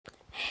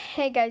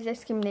Hey guys,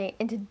 it's Akinator,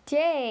 and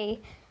today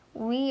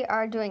we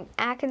are doing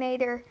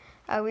Akinator.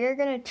 We are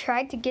going to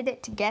try to get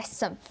it to guess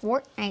some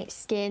Fortnite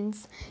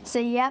skins. So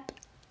yep,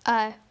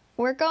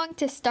 we're going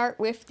to start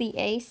with the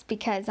Ace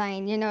because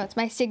it's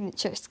my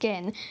signature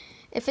skin.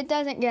 If it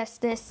doesn't guess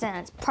this, then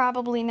it's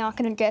probably not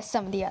going to guess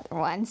some of the other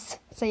ones.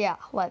 So yeah,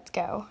 let's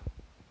go.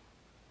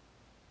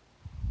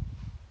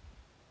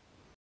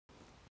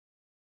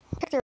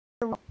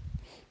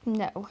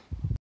 No.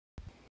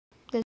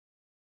 Does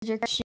your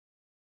shoe?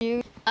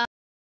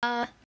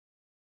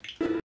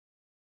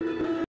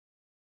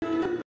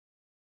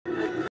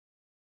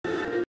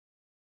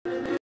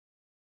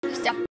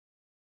 Stop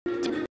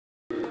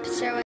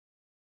showing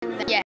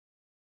the yes.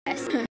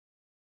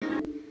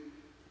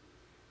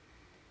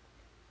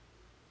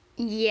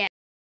 Yes.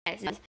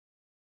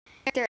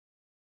 There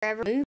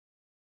ever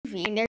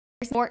movie. There's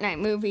Fortnite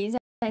movies,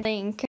 I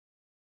think.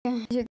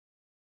 Your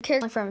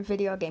character from a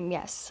video game,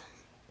 yes.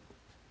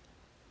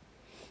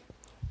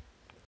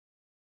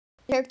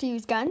 Character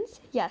use guns?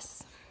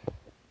 Yes.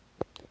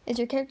 Is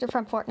your character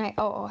from Fortnite?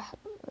 Oh,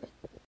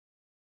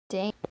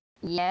 dang.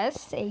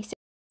 Yes. Ace.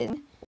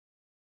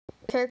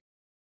 Character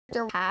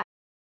hat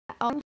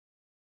on.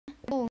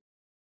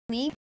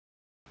 Leave.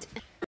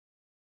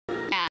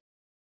 Yeah.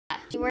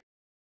 She wears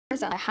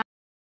a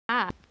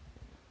hat.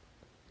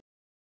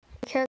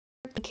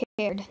 Character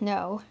cared?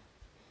 No.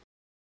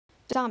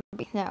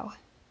 Zombie? No.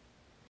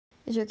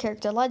 Is your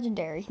character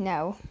legendary?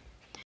 No.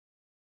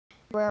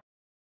 We're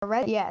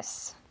red?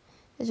 Yes.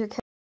 Is your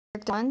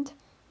character blonde?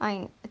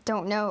 I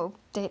don't know.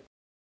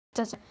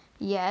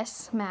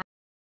 Yes.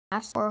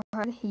 Mask or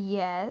hood?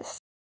 Yes.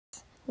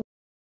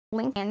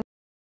 Lynx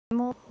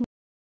animal?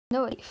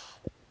 No.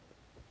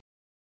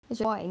 Is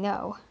your boy?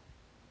 No.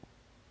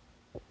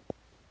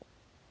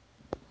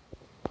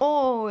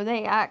 Oh,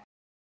 they act.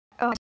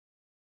 Oh,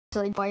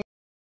 actually, boys.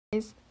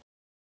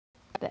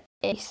 The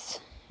Ace.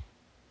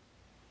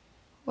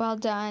 Well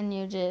done,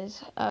 you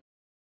just.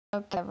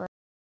 Okay.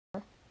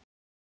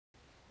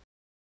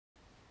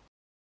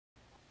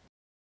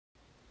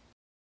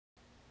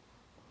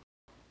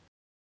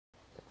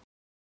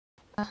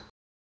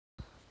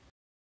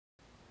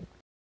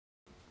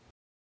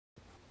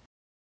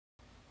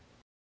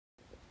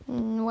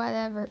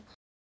 Whatever.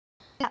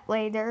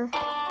 Later.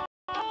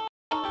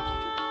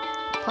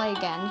 Play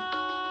again.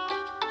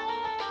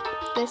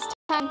 This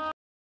time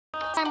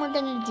we're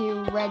gonna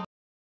do red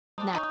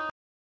now.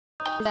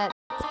 That's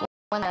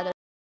one other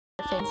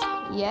thing.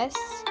 Yes.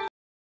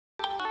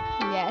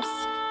 Yes.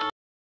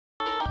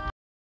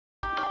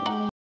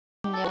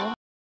 No.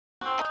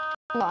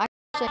 Well,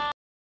 actually,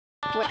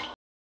 what?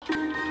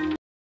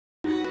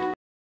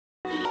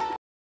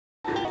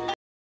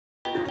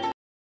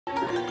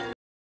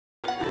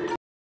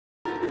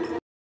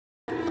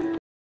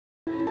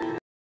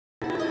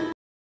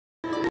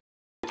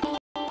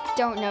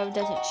 Don't know,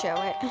 doesn't show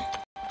it.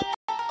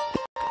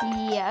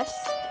 Yes.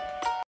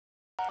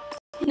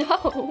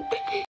 No.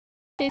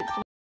 It's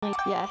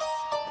yes.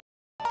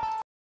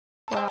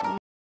 Well,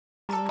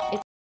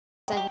 it's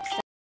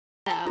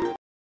so.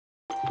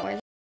 Or is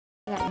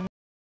that?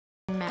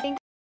 I think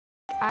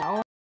I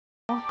don't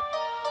know.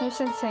 I'm just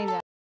gonna say no.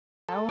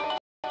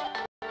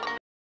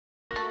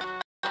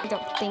 I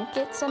don't think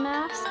it's a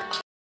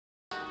mask.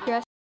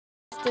 Dress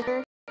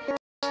sticker.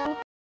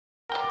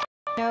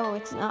 No,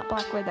 it's not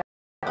Black Widow.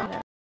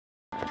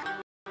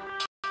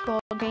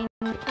 Gold green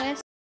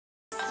necklace.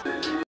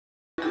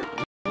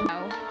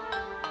 No.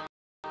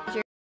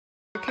 Your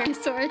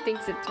character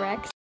thinks it's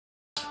Rex.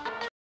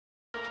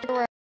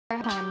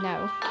 Time,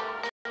 no.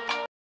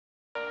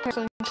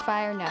 Person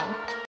fire, no.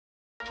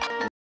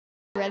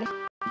 Ready?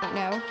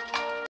 No.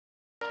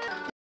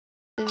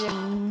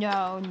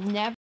 No,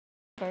 never.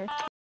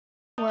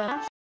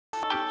 Or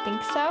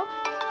think so?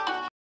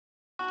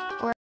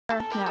 Or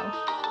no.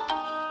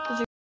 Is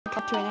your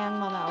cut to an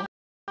animal? No.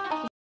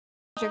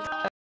 Is your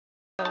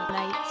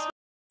night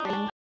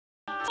screen?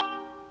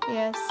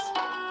 Yes.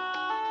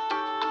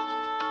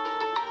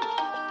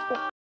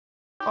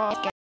 Oh,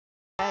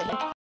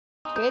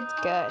 good.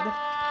 Good.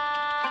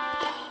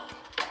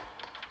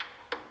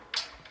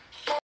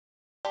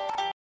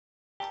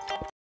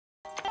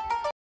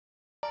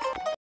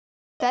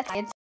 That's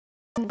it's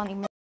 20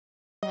 minutes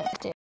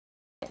to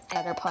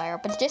another player,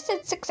 but just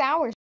at 6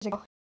 hours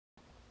ago.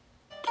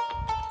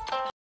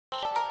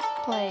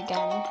 Play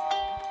again.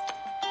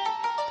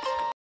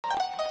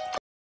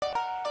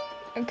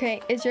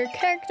 Okay, is your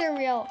character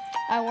real?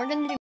 We're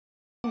gonna do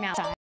mouse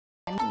time.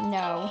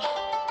 No.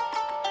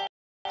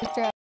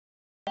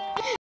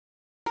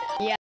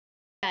 Yeah.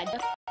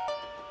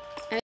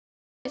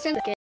 It's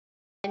gonna get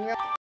in real.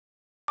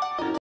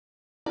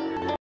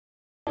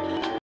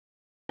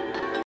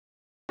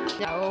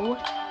 No.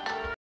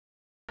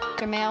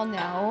 Jamal,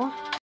 no.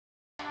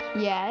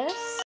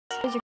 Yes.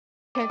 Is your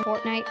character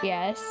Fortnite?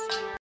 Yes.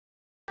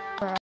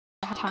 For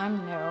a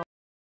time, no.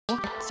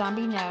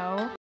 Zombie,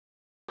 no.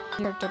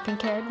 Character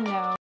pink haired,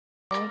 no.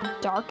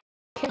 Dark,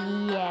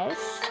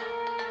 yes.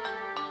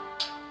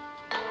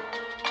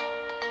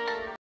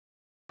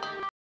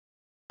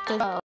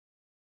 Well,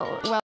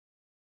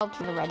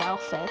 to the red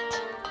outfit.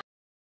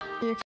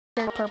 Your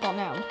character purple,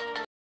 no.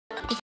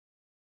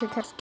 Your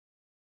character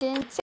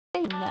skin,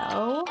 say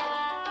no.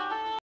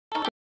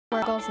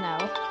 Squirrels, no.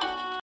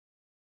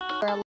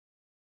 For a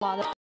lot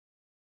of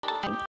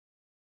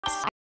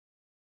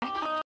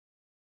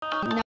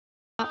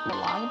not a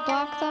lot of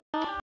black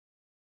though.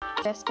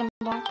 Just in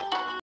black.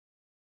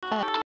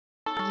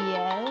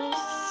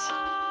 Yes.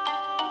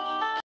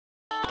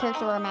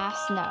 Character wear a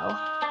mask, no.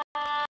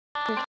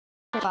 Character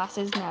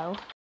glasses, no.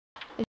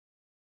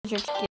 Is your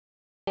skin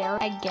there,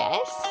 I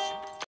guess?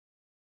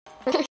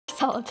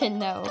 Skeleton,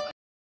 no.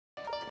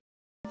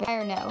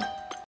 Fire, no.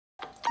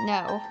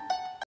 No.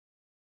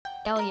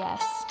 Hell,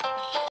 yes.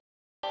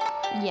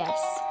 Yes.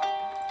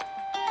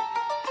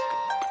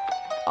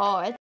 Oh,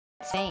 it's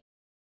insane.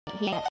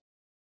 He can't.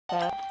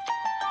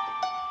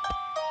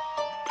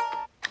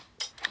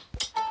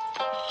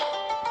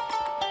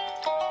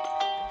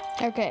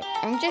 Okay,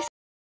 I'm just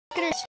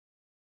gonna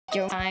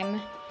Joe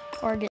time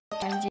or get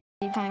Jonesy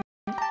time.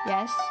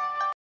 Yes.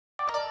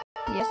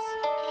 Yes.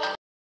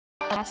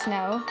 Yes,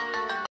 no.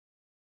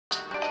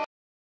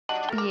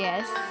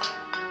 Yes.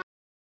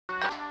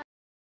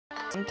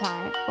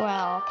 Sometime.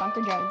 Well,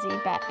 Bunker Jonesy,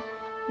 but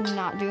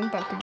not doing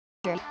Bunker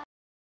Jonesy.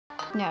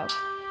 No.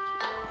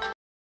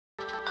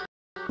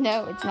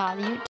 No, it's not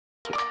a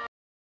YouTube.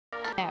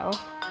 No.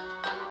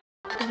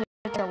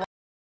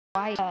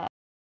 Why?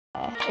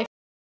 If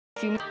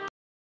you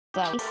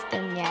those,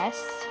 then yes.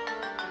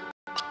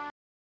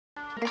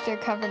 If they're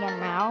covered in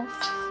mouth,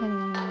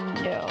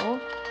 no.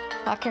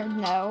 Black hair,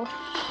 no.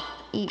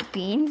 Eat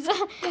beans?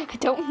 I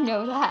don't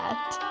know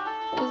that.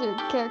 Does your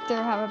character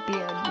have a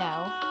beard?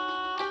 No.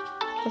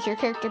 Has your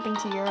character been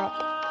to Europe?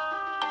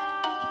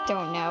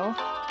 Don't know.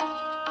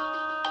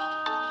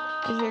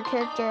 Is your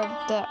character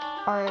of the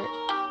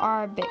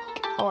Arabic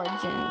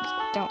origins?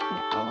 Don't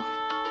know.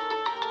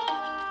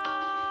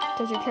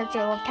 Does your character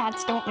love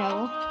cats? Don't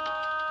know.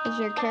 Is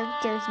your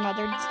character's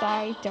mother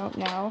die? Don't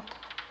know.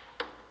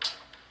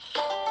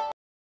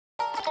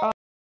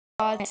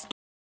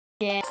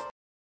 Yes.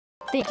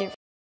 They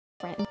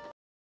different.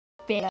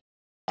 Beta.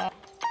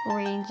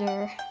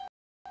 Ranger.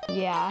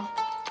 Yeah.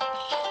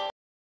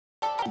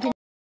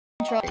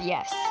 Controller.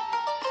 Yes.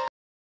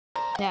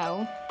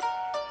 No.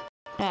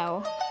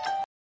 No.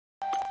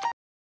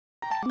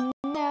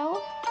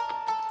 No.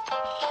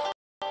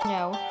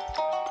 No.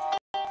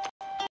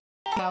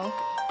 No.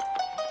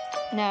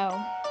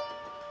 No.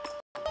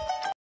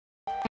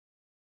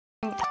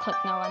 Click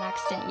no on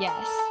accident.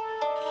 Yes.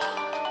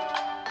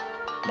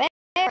 There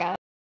we go.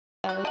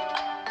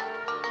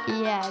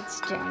 Yeah,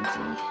 it's Jonesy.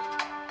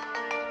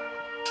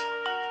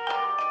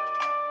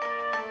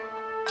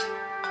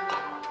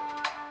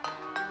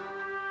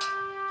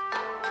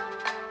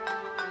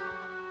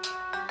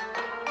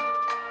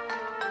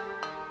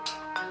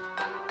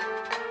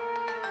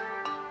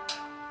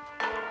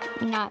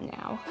 Not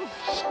now.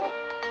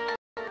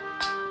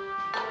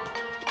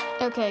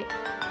 Okay.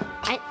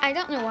 I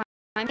don't know why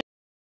I'm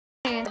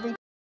saying every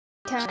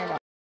time I don't.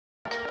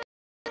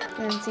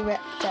 Let's see what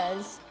it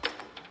does.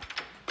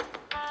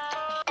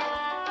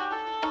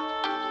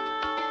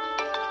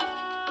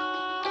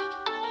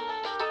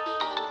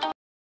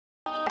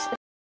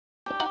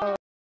 Oh,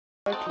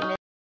 okay.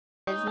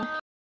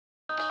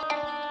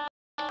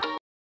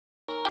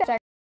 That's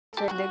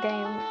actually the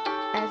game.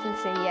 I should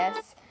say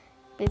yes,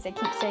 because I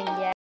keep saying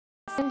yes.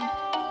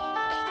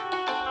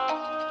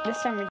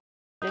 This time I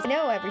just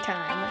know every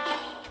time.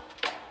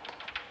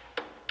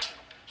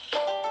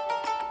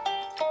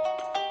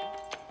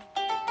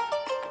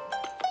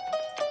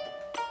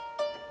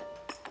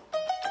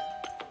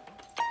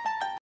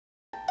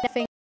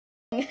 Nothing.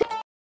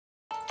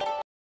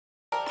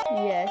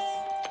 Yes.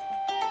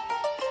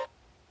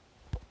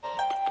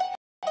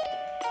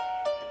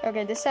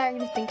 Okay, this time I'm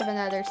gonna think of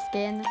another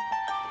skin.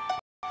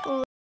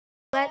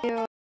 Let's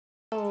do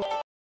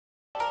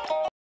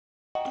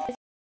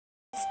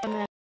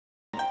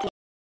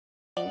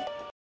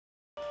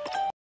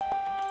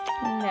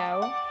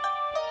no.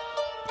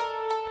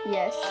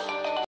 Yes.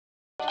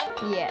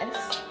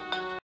 Yes.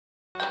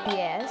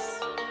 Yes.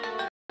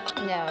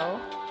 No.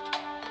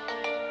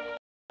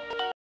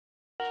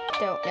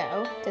 Don't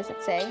know.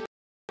 Doesn't say.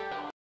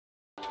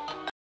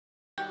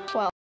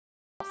 Well,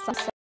 so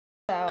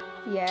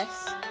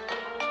yes.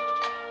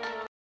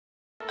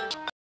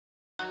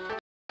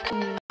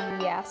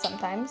 Yeah,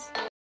 sometimes.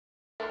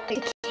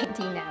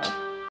 Candy, no.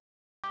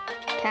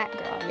 Cat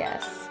girl,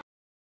 yes.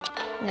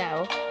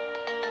 No.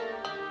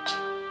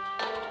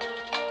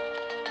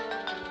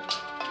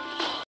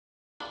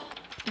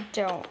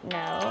 Don't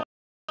know.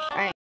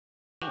 I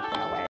don't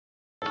know what it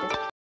is.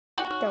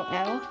 Don't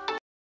know.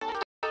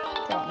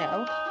 Don't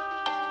know.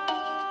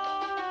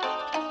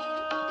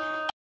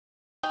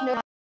 No.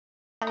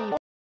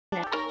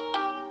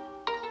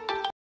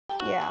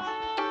 Yeah.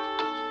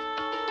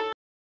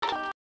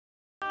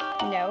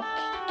 No.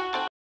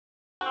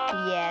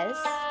 Yes.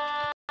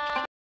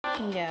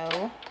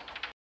 No.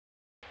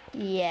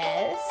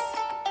 Yes.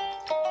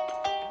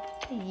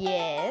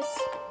 Yes.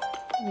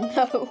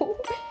 No.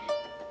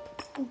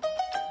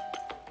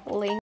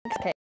 Lynx.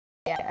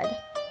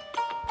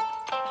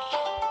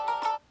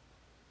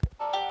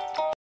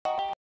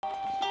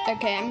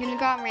 Okay, I'm gonna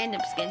go on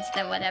random skins,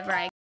 then whatever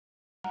I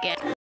get.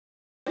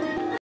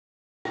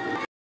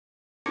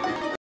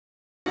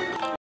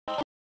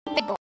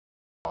 Fable.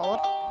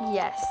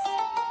 Yes.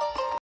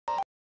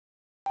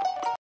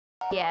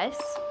 Yes.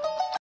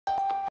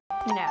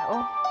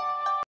 No.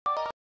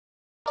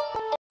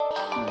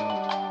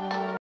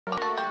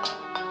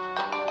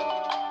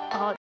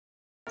 Oh,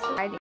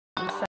 I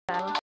think so.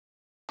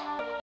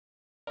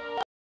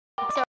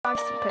 So I'm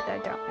stupid, I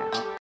don't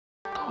know.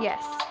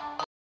 Yes.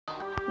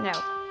 No.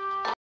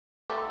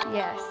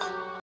 Yes.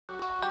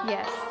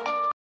 Yes.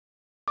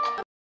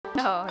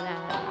 No, no,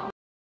 no, no.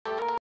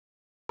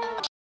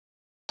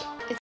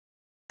 It's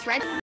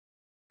red.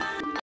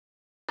 I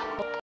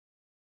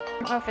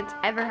don't know if it's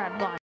ever had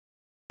blonde.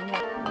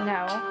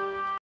 No.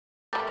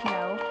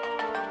 No.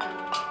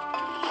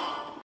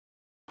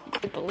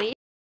 I believe.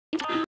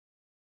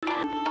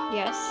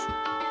 Yes.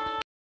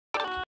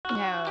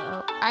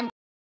 No. I'm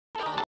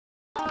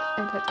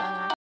put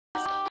on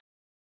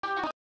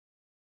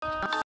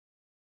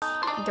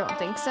I don't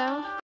think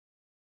so.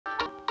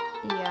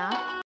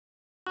 Yeah.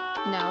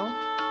 No.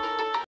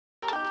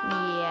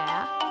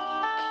 Yeah.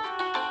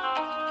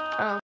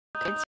 Oh,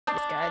 it's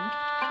good.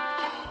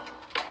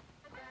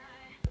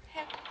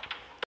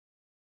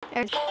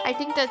 I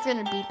think that's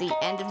gonna be the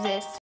end of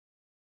this.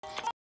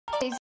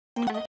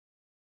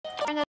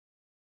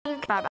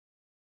 Bye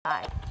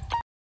bye.